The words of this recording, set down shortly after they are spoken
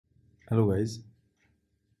Hello guys,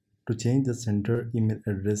 to change the sender email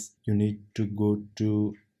address you need to go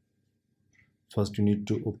to first you need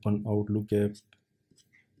to open Outlook app,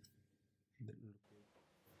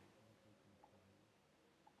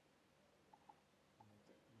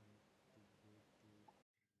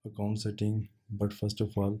 account setting. But first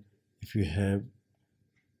of all, if you have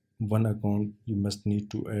one account you must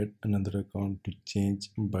need to add another account to change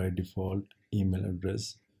by default email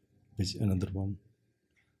address which another one.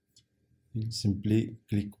 You simply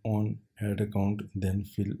click on add account, then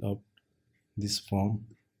fill up this form.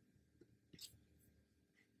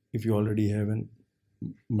 If you already have an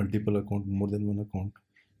multiple account, more than one account,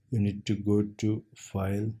 you need to go to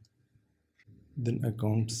file, then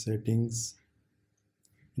account settings.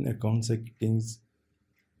 In account settings,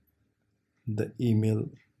 the email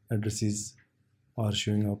addresses are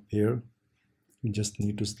showing up here. You just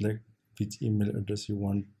need to select which email address you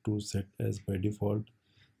want to set as by default.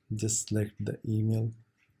 Just select the email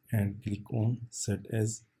and click on set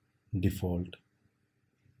as default.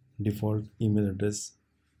 Default email address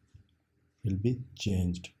will be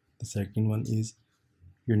changed. The second one is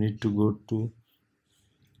you need to go to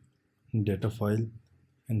data file,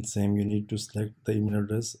 and same you need to select the email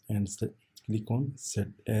address and click on set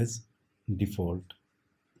as default.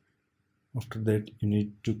 After that you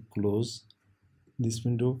need to close this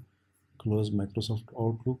window, close Microsoft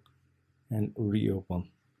Outlook and reopen.